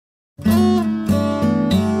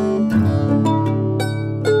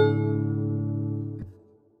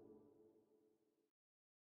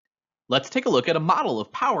Let's take a look at a model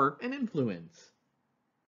of power and influence.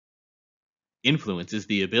 Influence is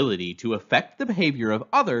the ability to affect the behavior of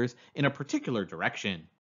others in a particular direction,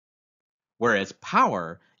 whereas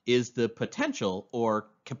power is the potential or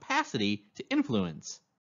capacity to influence.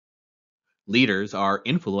 Leaders are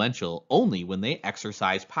influential only when they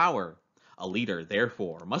exercise power. A leader,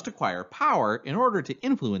 therefore, must acquire power in order to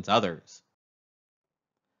influence others.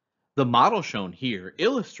 The model shown here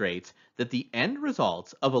illustrates that the end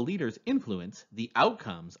results of a leader's influence, the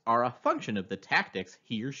outcomes, are a function of the tactics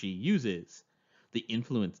he or she uses. The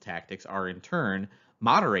influence tactics are in turn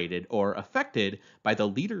moderated or affected by the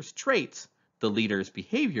leader's traits, the leader's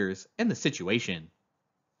behaviors, and the situation.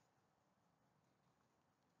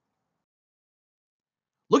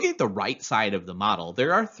 Looking at the right side of the model,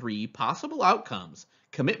 there are three possible outcomes: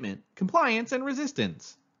 commitment, compliance, and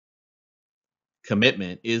resistance.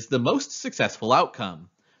 Commitment is the most successful outcome.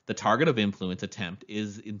 The target of influence attempt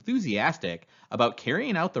is enthusiastic about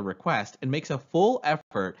carrying out the request and makes a full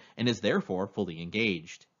effort and is therefore fully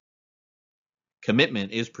engaged.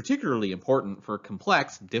 Commitment is particularly important for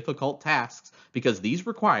complex, difficult tasks because these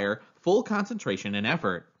require full concentration and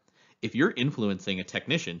effort. If you're influencing a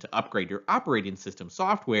technician to upgrade your operating system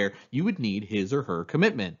software, you would need his or her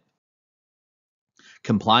commitment.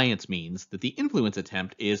 Compliance means that the influence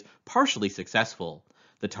attempt is partially successful.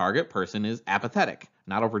 The target person is apathetic,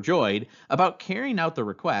 not overjoyed, about carrying out the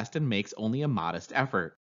request and makes only a modest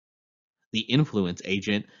effort. The influence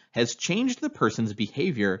agent has changed the person's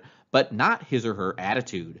behavior, but not his or her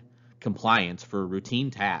attitude. Compliance for routine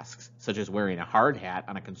tasks, such as wearing a hard hat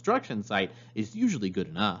on a construction site, is usually good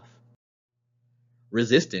enough.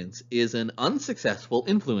 Resistance is an unsuccessful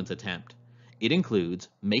influence attempt. It includes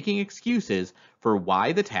making excuses for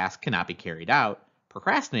why the task cannot be carried out,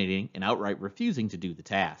 procrastinating, and outright refusing to do the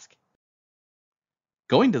task.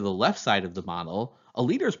 Going to the left side of the model, a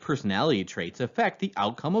leader's personality traits affect the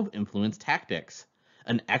outcome of influence tactics.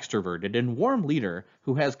 An extroverted and warm leader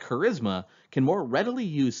who has charisma can more readily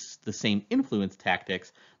use the same influence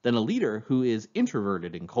tactics than a leader who is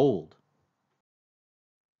introverted and cold.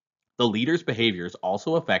 The leader's behaviors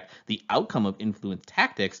also affect the outcome of influence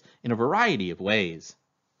tactics in a variety of ways.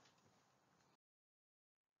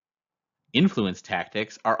 Influence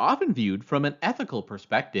tactics are often viewed from an ethical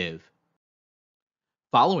perspective.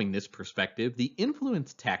 Following this perspective, the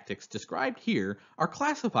influence tactics described here are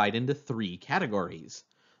classified into three categories: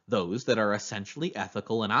 those that are essentially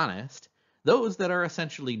ethical and honest, those that are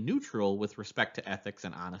essentially neutral with respect to ethics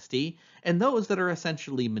and honesty, and those that are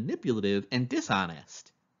essentially manipulative and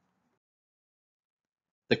dishonest.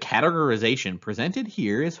 The categorization presented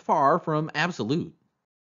here is far from absolute.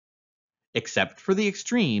 Except for the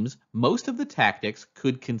extremes, most of the tactics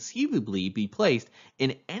could conceivably be placed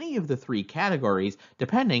in any of the three categories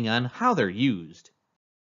depending on how they're used.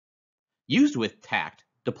 Used with tact,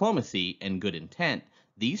 diplomacy, and good intent,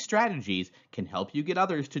 these strategies can help you get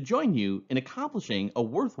others to join you in accomplishing a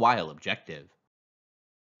worthwhile objective.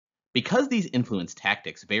 Because these influence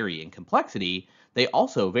tactics vary in complexity, they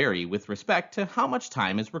also vary with respect to how much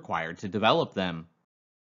time is required to develop them.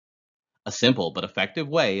 A simple but effective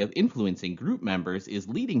way of influencing group members is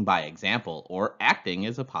leading by example or acting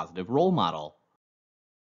as a positive role model.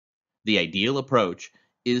 The ideal approach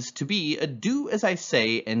is to be a do as I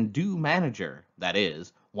say and do manager, that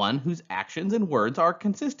is, one whose actions and words are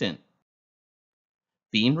consistent.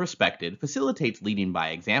 Being respected facilitates leading by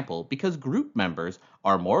example because group members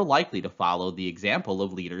are more likely to follow the example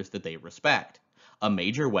of leaders that they respect. A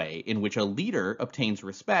major way in which a leader obtains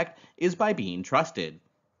respect is by being trusted.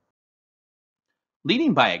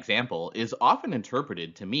 Leading by example is often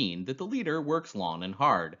interpreted to mean that the leader works long and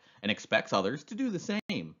hard and expects others to do the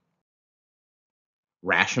same.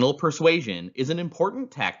 Rational persuasion is an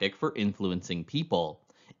important tactic for influencing people.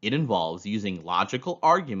 It involves using logical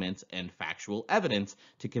arguments and factual evidence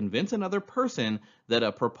to convince another person that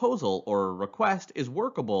a proposal or a request is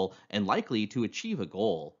workable and likely to achieve a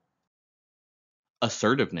goal.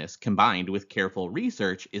 Assertiveness combined with careful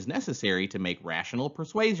research is necessary to make rational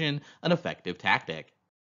persuasion an effective tactic.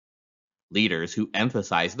 Leaders who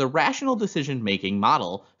emphasize the rational decision making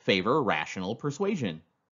model favor rational persuasion.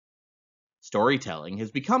 Storytelling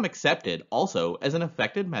has become accepted also as an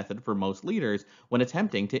effective method for most leaders when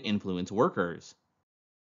attempting to influence workers.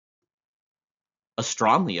 A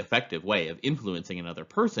strongly effective way of influencing another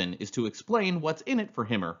person is to explain what's in it for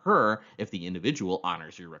him or her if the individual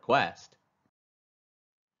honors your request.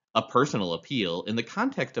 A personal appeal in the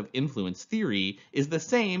context of influence theory is the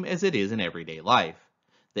same as it is in everyday life.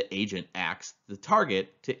 The agent acts the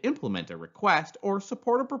target to implement a request or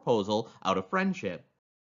support a proposal out of friendship.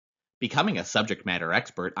 Becoming a subject matter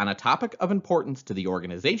expert on a topic of importance to the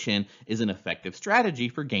organization is an effective strategy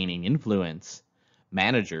for gaining influence.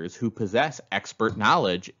 Managers who possess expert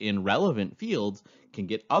knowledge in relevant fields can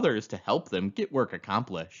get others to help them get work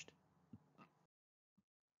accomplished.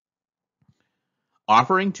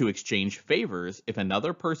 Offering to exchange favors if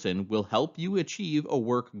another person will help you achieve a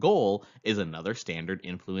work goal is another standard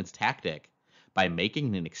influence tactic. By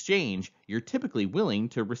making an exchange, you're typically willing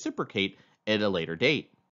to reciprocate at a later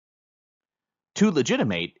date. To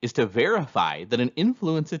legitimate is to verify that an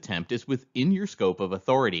influence attempt is within your scope of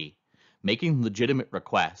authority. Making legitimate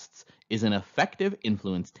requests is an effective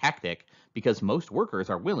influence tactic because most workers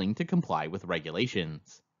are willing to comply with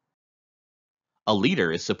regulations. A leader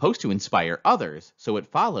is supposed to inspire others, so it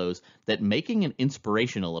follows that making an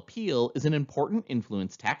inspirational appeal is an important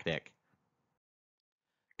influence tactic.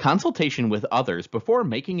 Consultation with others before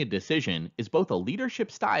making a decision is both a leadership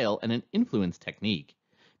style and an influence technique.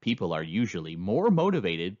 People are usually more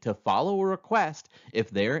motivated to follow a request if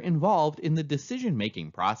they're involved in the decision-making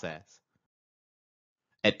process.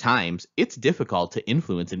 At times, it's difficult to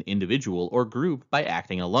influence an individual or group by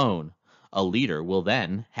acting alone. A leader will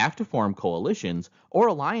then have to form coalitions or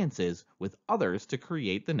alliances with others to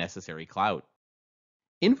create the necessary clout.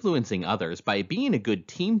 Influencing others by being a good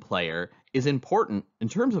team player is important in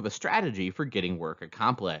terms of a strategy for getting work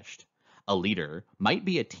accomplished. A leader might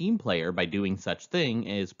be a team player by doing such thing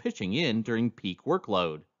as pitching in during peak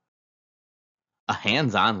workload. A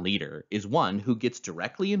hands-on leader is one who gets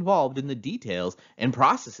directly involved in the details and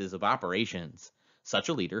processes of operations. Such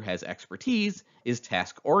a leader has expertise, is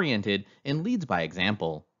task-oriented, and leads by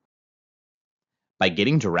example. By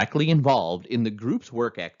getting directly involved in the group's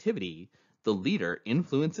work activity, the leader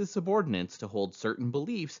influences subordinates to hold certain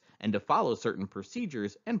beliefs and to follow certain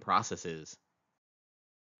procedures and processes.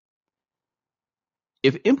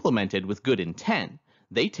 If implemented with good intent,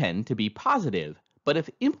 they tend to be positive, but if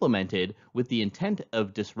implemented with the intent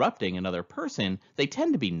of disrupting another person, they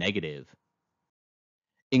tend to be negative.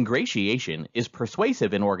 Ingratiation is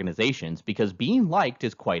persuasive in organizations because being liked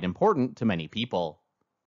is quite important to many people.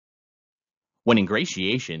 When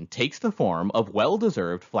ingratiation takes the form of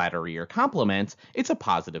well-deserved flattery or compliments, it's a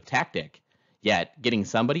positive tactic. Yet, getting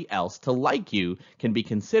somebody else to like you can be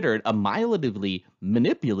considered a mildly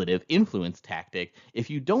manipulative influence tactic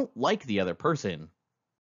if you don't like the other person.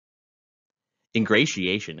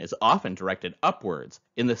 Ingratiation is often directed upwards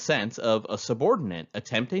in the sense of a subordinate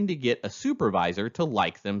attempting to get a supervisor to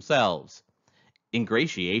like themselves.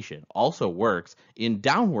 Ingratiation also works in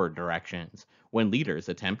downward directions when leaders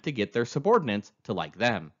attempt to get their subordinates to like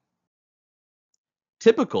them.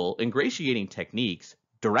 Typical ingratiating techniques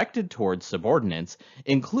directed towards subordinates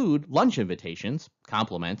include lunch invitations,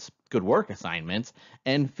 compliments, good work assignments,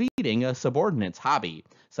 and feeding a subordinate's hobby,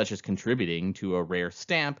 such as contributing to a rare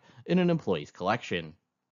stamp in an employee's collection.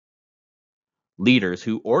 Leaders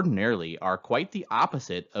who ordinarily are quite the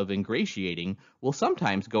opposite of ingratiating will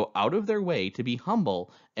sometimes go out of their way to be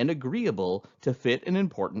humble and agreeable to fit an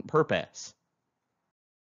important purpose.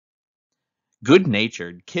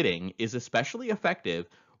 Good-natured kidding is especially effective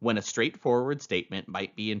when a straightforward statement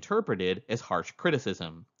might be interpreted as harsh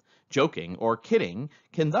criticism. Joking or kidding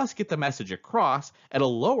can thus get the message across and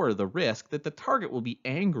lower the risk that the target will be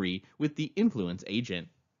angry with the influence agent.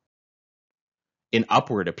 In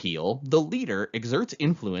upward appeal, the leader exerts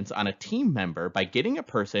influence on a team member by getting a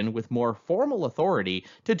person with more formal authority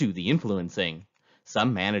to do the influencing.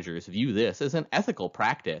 Some managers view this as an ethical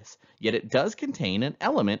practice, yet it does contain an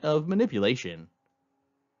element of manipulation.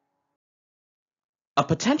 A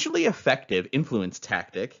potentially effective influence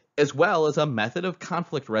tactic, as well as a method of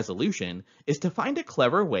conflict resolution, is to find a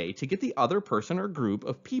clever way to get the other person or group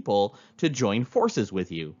of people to join forces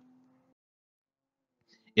with you.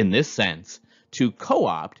 In this sense, to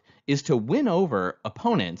co-opt is to win over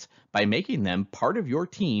opponents by making them part of your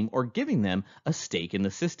team or giving them a stake in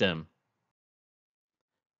the system.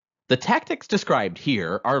 The tactics described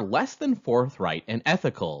here are less than forthright and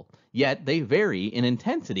ethical, yet they vary in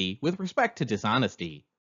intensity with respect to dishonesty.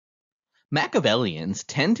 Machiavellians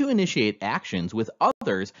tend to initiate actions with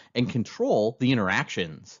others and control the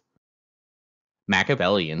interactions.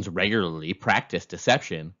 Machiavellians regularly practice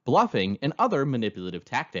deception, bluffing, and other manipulative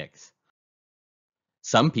tactics.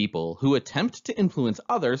 Some people who attempt to influence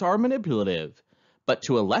others are manipulative, but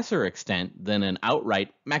to a lesser extent than an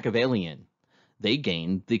outright Machiavellian. They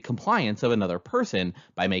gain the compliance of another person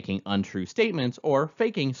by making untrue statements or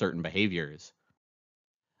faking certain behaviors.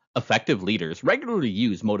 Effective leaders regularly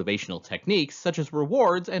use motivational techniques such as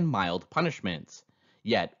rewards and mild punishments.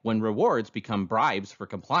 Yet, when rewards become bribes for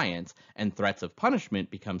compliance and threats of punishment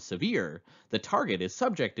become severe, the target is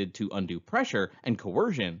subjected to undue pressure and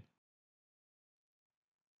coercion.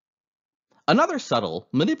 Another subtle,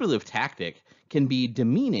 manipulative tactic can be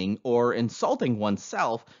demeaning or insulting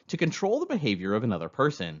oneself to control the behavior of another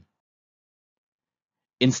person.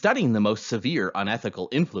 In studying the most severe unethical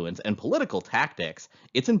influence and political tactics,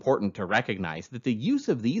 it's important to recognize that the use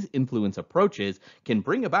of these influence approaches can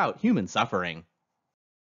bring about human suffering.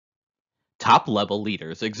 Top level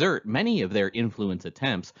leaders exert many of their influence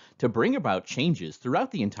attempts to bring about changes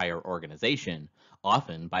throughout the entire organization,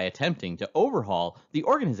 often by attempting to overhaul the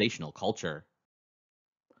organizational culture.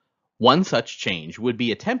 One such change would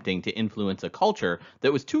be attempting to influence a culture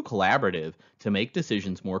that was too collaborative to make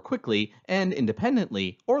decisions more quickly and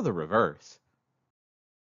independently, or the reverse.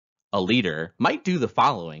 A leader might do the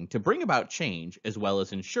following to bring about change as well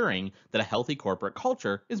as ensuring that a healthy corporate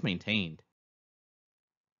culture is maintained.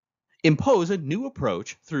 Impose a new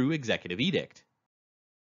approach through executive edict.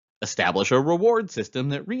 Establish a reward system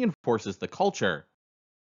that reinforces the culture.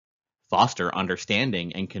 Foster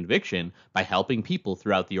understanding and conviction by helping people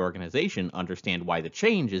throughout the organization understand why the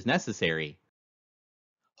change is necessary.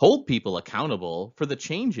 Hold people accountable for the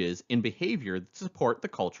changes in behavior that support the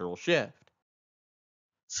cultural shift.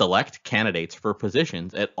 Select candidates for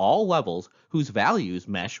positions at all levels whose values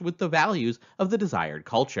mesh with the values of the desired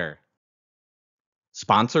culture.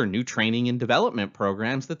 Sponsor new training and development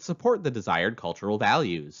programs that support the desired cultural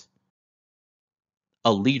values.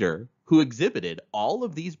 A leader who exhibited all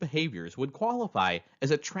of these behaviors would qualify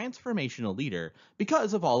as a transformational leader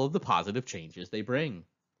because of all of the positive changes they bring.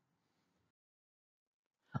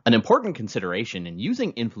 An important consideration in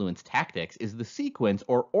using influence tactics is the sequence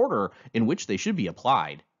or order in which they should be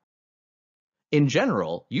applied. In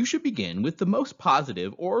general, you should begin with the most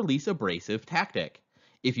positive or least abrasive tactic.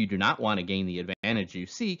 If you do not want to gain the advantage you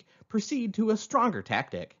seek, proceed to a stronger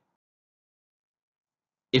tactic.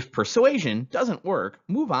 If persuasion doesn't work,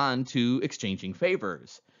 move on to exchanging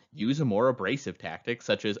favors. Use a more abrasive tactic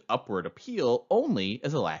such as upward appeal only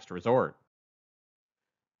as a last resort.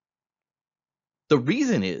 The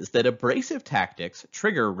reason is that abrasive tactics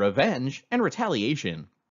trigger revenge and retaliation.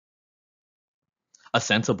 A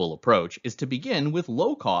sensible approach is to begin with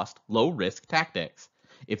low cost, low risk tactics.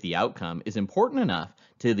 If the outcome is important enough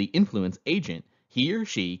to the influence agent, he or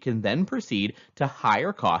she can then proceed to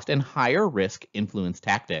higher cost and higher risk influence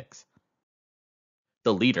tactics.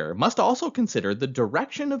 The leader must also consider the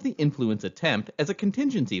direction of the influence attempt as a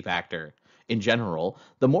contingency factor. In general,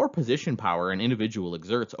 the more position power an individual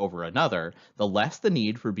exerts over another, the less the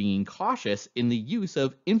need for being cautious in the use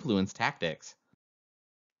of influence tactics.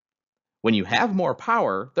 When you have more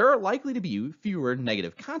power, there are likely to be fewer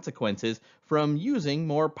negative consequences from using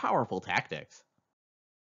more powerful tactics.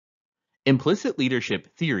 Implicit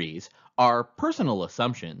leadership theories are personal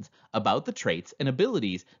assumptions about the traits and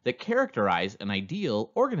abilities that characterize an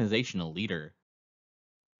ideal organizational leader.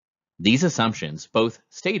 These assumptions, both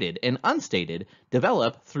stated and unstated,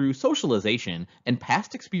 develop through socialization and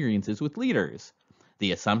past experiences with leaders.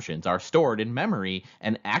 The assumptions are stored in memory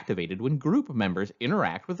and activated when group members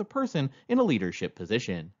interact with a person in a leadership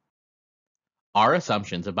position. Our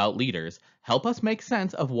assumptions about leaders help us make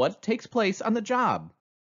sense of what takes place on the job.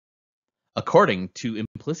 According to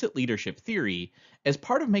implicit leadership theory, as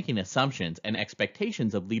part of making assumptions and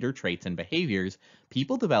expectations of leader traits and behaviors,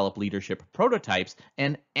 people develop leadership prototypes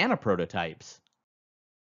and anaprototypes.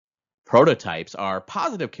 Prototypes are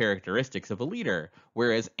positive characteristics of a leader,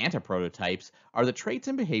 whereas antiprototypes are the traits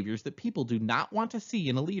and behaviors that people do not want to see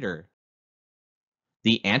in a leader.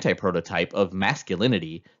 The antiprototype of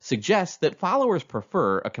masculinity suggests that followers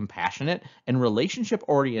prefer a compassionate and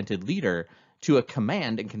relationship-oriented leader to a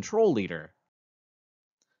command and control leader.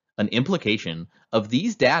 An implication of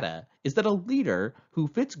these data is that a leader who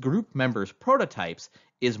fits group members' prototypes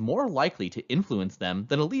is more likely to influence them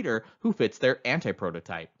than a leader who fits their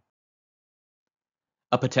antiprototype.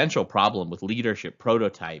 A potential problem with leadership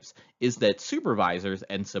prototypes is that supervisors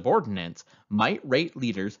and subordinates might rate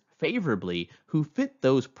leaders favorably who fit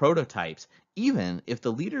those prototypes, even if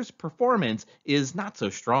the leader's performance is not so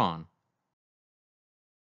strong.